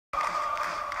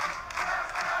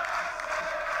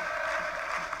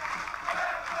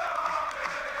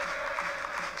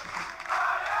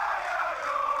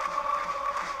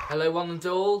Hello one and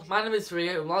all, my name is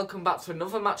Rio and welcome back to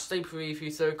another matchday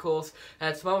preview. So of course,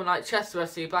 tomorrow night Chester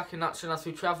FC back in action as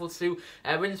we travel to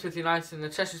Winsford United in the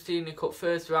Cheshire Senior Cup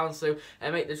first round. So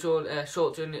make the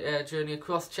short journey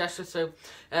across Cheshire. So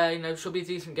should be a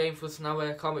decent game for us now.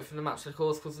 Can't wait for the match of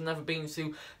course, because we've never been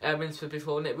to Winsford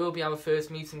before and it will be our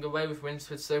first meeting away with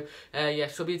Winsford. So yeah,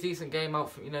 should be a decent game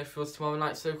out for us tomorrow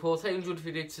night. So of course, hope you enjoyed the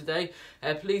video today.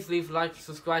 Please leave a like and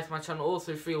subscribe to my channel.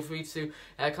 Also feel free to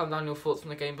comment down your thoughts on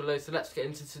the game below. So let's get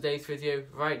into today's video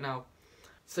right now.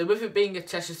 So with it being a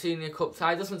Cheshire Senior Cup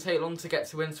tie, it doesn't take long to get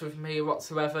to Winsford from here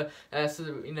whatsoever.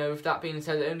 With that being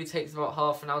said, it only takes about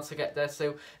half an hour to get there.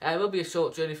 So it will be a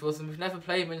short journey for us, and we've never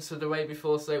played Winsford away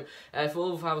before. So for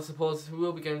all of our supporters who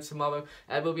will be going tomorrow,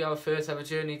 it will be our first ever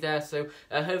journey there. So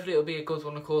hopefully it will be a good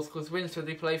one, of course, because Winsford,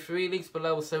 they play 3 leagues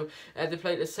below. So they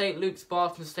played at St Luke's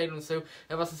Barton Stadium. So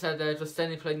as I said, just then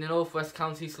they played in the North West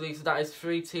Counties League. So that is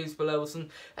 3 teams below us. And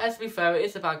to be fair, it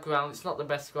is a bad ground. It's not the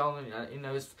best ground.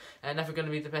 It's never going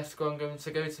to be the best ground going to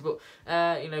go to, but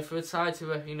for a side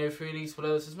to 3 leagues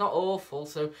below us, it's not awful.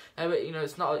 So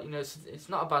it's not it's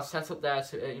not a bad setup there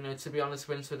to be honest.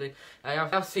 Winsford, I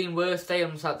have seen worse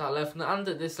stadiums at that level and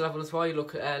at this level as well. You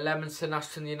look at Leamington,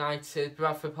 Ashton United,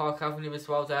 Bradford Park Avenue as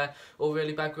well. There all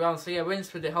really bad ground. So yeah,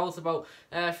 Winsford, it holds about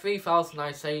 3,000,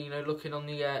 I say, looking on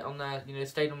their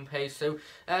stadium page. So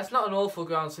it's not an awful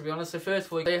ground to be honest. So first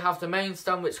of all, they have the main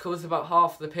stand which covers about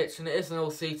half of the pitch, and it is an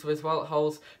all-seater as well. It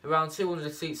holds around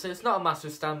 200 seats. So it's not a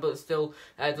massive stand, but it still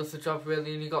does the job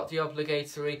really. And you got the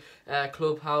obligatory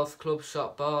clubhouse, club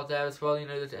shop, bar there as well.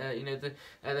 The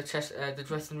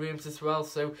dressing rooms as well.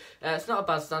 So it's not a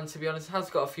bad stand to be honest. It has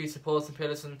got a few supporting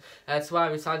pillars, and to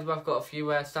our side we've got a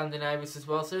few standing areas as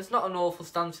well. So it's not an awful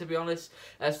stand to be honest.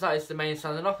 So that is the main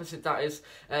stand, and opposite that is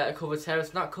a covered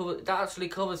terrace, and that actually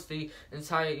covers the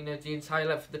entire entire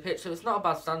length of the pitch. So it's not a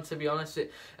bad stand to be honest.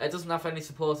 It doesn't have any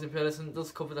supporting pillars and it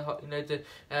does cover the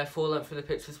full length of the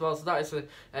pitch as well. So that is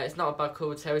it's not a bad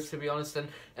covered terrace to be honest.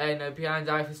 And behind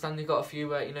either stand you've got a few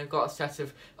got a set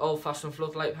of old-fashioned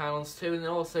floodlight pylons too, and then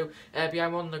also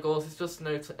behind one of the goals it's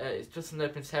just an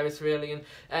open terrace really. And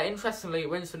interestingly, at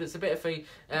Winsford it's a bit of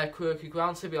a quirky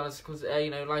ground to be honest, because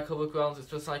like other grounds it's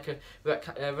just like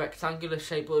a rectangular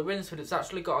shape, but at Winsford it's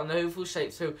actually got an oval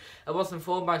shape. So I was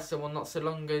informed by someone not so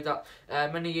long ago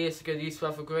that many years ago they used to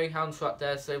have a greyhound track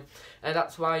there. So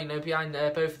that's why behind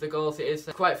both of the goals it is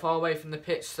quite far away from the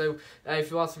pitch. So if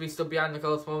you are to be stood behind the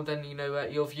goal tomorrow, then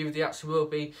your view of the action will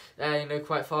be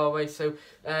quite far away. So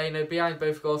behind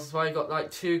both goals as well, you got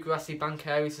like 2 grassy bank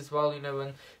areas as well.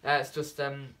 And it's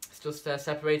just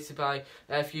separated by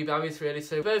a few barriers really.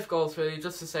 So both goals really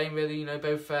just the same really.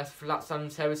 Both flat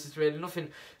stand terraces really. Nothing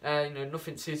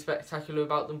nothing too spectacular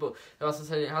about them, but as I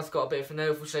said, it has got a bit of an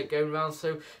oval shape going around.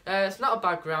 So it's not a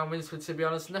bad ground, Winsford, to be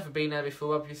honest. Never been there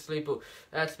before obviously, but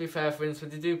to be fair for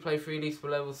Winsford, they do play 3 leagues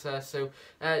below us there. So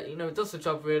it does the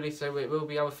job really. So it will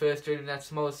be our first journey there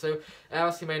tomorrow. So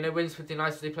as you may know, Winsford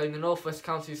United, they play in the North West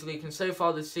Counties League, and so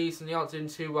far this season they aren't doing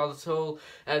too well at all.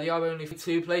 They are only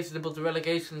 2 places above the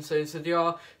relegation zone, so they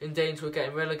are in danger of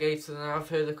getting relegated. And I've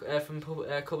heard from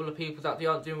a couple of people that they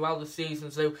aren't doing well this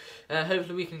season. So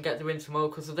hopefully we can get the win tomorrow,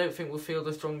 because I don't think we'll feel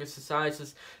the strongest of sides.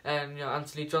 As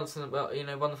Anthony Johnson,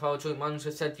 one of our joint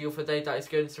managers, said the other day that he's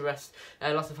going to rest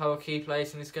a lot of our key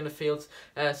players, and he's going to field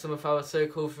some of our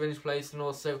so-called fringe players and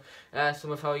also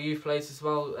some of our youth players as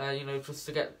well. Just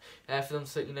to get for them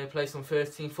to play some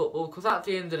first team football, because at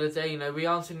the end of the day, we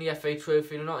aren't in the FA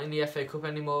Trophy, we're not in the FA Cup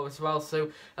anymore as well. So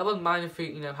I wouldn't mind if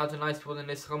we had a nice run in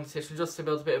this competition, just to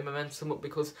build a bit of momentum up,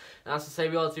 because as I say,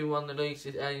 we are doing well in the league,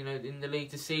 in the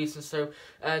league this season. So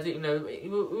we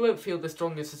won't feel the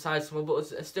strongest side tomorrow,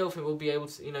 but I still think we'll be able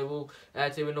to we'll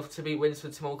do enough to beat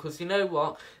Winsford tomorrow. Because you know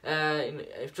what,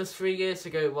 if just 3 years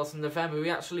ago it was in November, we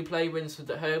actually played Winsford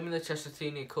at home in the Cheshire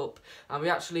Senior Cup, and we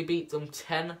actually beat them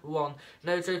 10-1.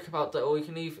 No joke about that. Or you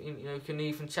can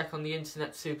even check on the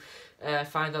internet to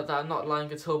find out that I'm not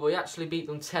lying at all. But we actually beat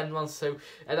them 10-1. So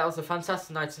that was a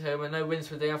fantastic night at home. I know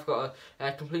Winsford, they have got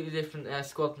a completely different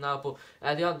squad now, but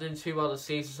they aren't doing too well this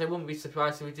season. So I wouldn't be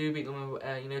surprised if we do beat them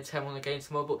 10-1 again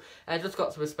tomorrow. But I just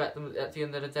got to respect them at the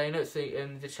end of the day. I know it's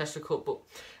the Cheshire Cup,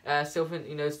 but still think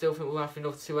we'll have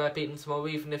enough to beat them tomorrow,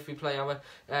 even if we play our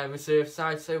reserve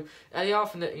side. So they are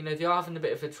having a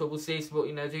bit of a trouble season, but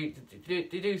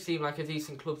they do seem like a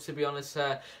decent club, to be honest.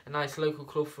 A nice local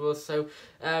club for us. So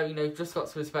just got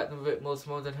to respect them a bit more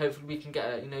tomorrow. Then hopefully we can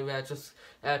get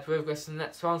progress in the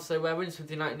next round. So Winsford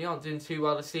United, they aren't doing too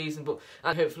well this season, but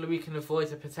hopefully we can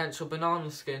avoid a potential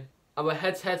banana skin. Our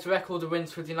head-to-head record of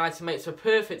Winsford United makes a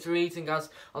perfect reading as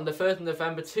on the 3rd of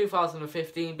November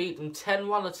 2015 beat them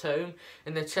 10-1 at home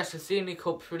in the Cheshire Senior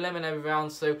Cup preliminary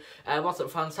round. So what a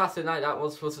fantastic night that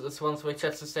was for us at the Swansea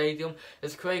Chester Stadium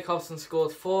as Craig Hobson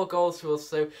scored 4 goals for us.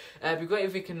 So it'd be great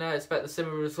if we can expect a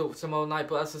similar result for tomorrow night,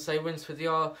 but as I say, Winsford,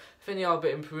 I think they are a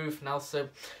bit improved now, so,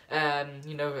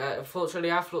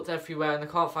 unfortunately I've looked everywhere and I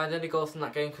can't find any goals from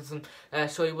that game because I'm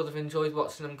sure you would have enjoyed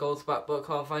watching them goals back, but I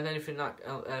can't find anything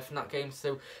from that game,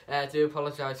 so I do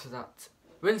apologise for that.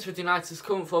 Winsford United's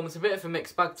current form is a bit of a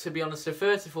mixed bag, to be honest. So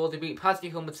first of all, they beat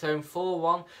Paddington at home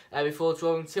 4-1 before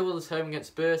drawing 2 others home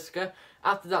against Bersker.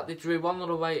 After that, they drew 1-0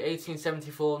 away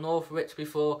 1874 Northwich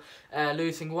before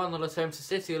losing 1-0 at home to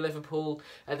City of Liverpool.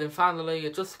 And then finally,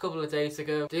 just a couple of days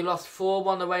ago, they lost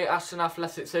 4-1 away at Ashton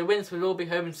Athletic. So Winsford will be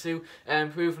home to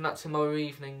improve on that tomorrow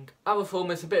evening. Our form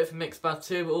is a bit of a mixed bag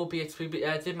too, albeit we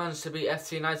did manage to beat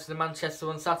FC United in Manchester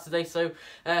on Saturday. So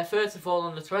first of all,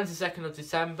 on the 22nd of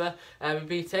December, we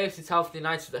beat AFC Telford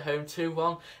United at home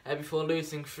 2-1 before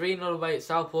losing 3-0 away at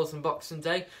Southport on Boxing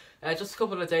Day. Just a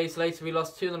couple of days later, we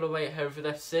lost 2-0 away at Hereford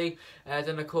FC.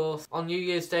 Then, of course, on New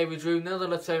Year's Day, we drew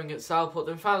 0-0 at home against Southport.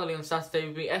 Then, finally, on Saturday,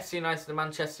 we beat FC United and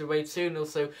Manchester away 2-0.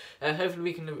 So, hopefully,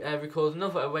 we can record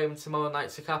another away win tomorrow night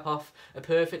to cap off a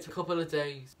perfect couple of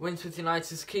days. Winsford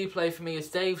United's key player for me is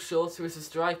Dave Short, who is a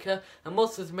striker. I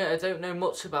must admit, I don't know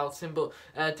much about him, but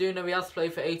I do know he has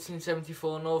played for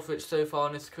 1874 Northwich so far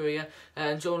in his career.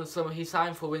 And during the summer, he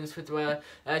signed for Winsford, where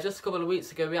just a couple of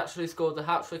weeks ago, he actually scored the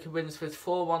hat-trick in Winsford's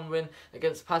 4-1 win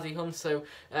against Paddy Hunt, so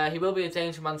he will be a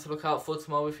danger man to look out for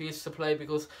tomorrow if he is to play,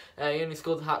 because he only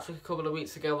scored the hat-trick a couple of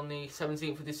weeks ago on the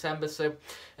 17th of December, so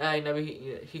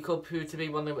he could prove to be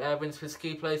one of Winsford's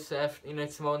key players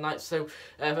tomorrow night. So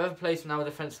whoever plays from our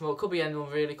defence tomorrow, it could be anyone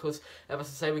really, because as I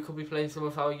say, we could be playing some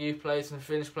of our youth players and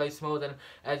Finnish players tomorrow. Then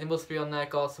they must be on their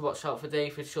guard to watch out for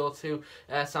David Short, who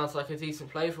sounds like a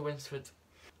decent player for Winsford.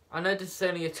 I know this is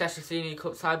only a Cheshire Senior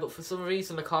Cup tie, but for some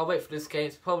reason I can't wait for this game.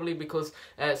 It's probably because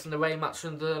it's an away match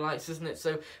under the lights, isn't it?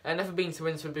 So I've never been to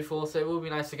Winsford before, so it will be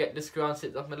nice to get this ground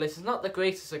tipped off my list. It's not the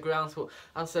greatest of grounds, but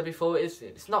as I said before,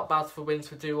 it's not bad for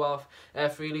Winsford to do our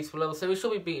 3 leagues below. So we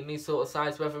should be beating these sort of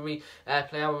sides, whether we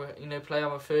play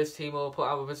our first team or put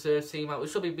our reserve team out. We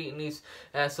should be beating these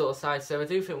sort of sides. So I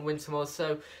do think we'll win tomorrow.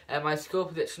 So my score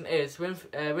prediction is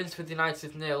Winsford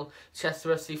United 0, Chester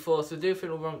FC 4. So I do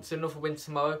think we'll run to another win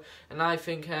tomorrow. And I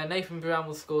think Nathan Brown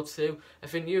will score 2. I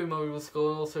think Yuri Murray will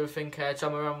score. Also, I think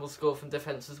John Moran will score from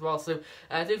defence as well. So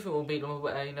I do think we'll beat them,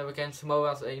 again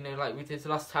tomorrow, as like we did the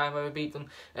last time where we beat them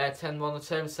 10-1 at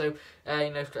home. So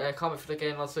can't wait for the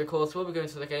game. Also, of course, we'll be going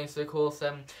to the game. So of course,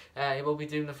 we'll be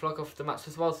doing the vlog of the match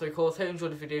as well. So of course, hope you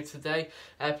enjoyed the video today.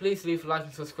 Please leave a like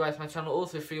and subscribe to my channel.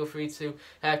 Also, feel free to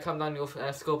comment down your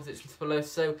score predictions below.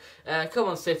 So come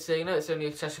on, City. It's only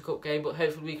a Cheshire Cup game, but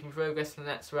hopefully we can progress in the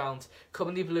next round. Come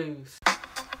on, the Blues.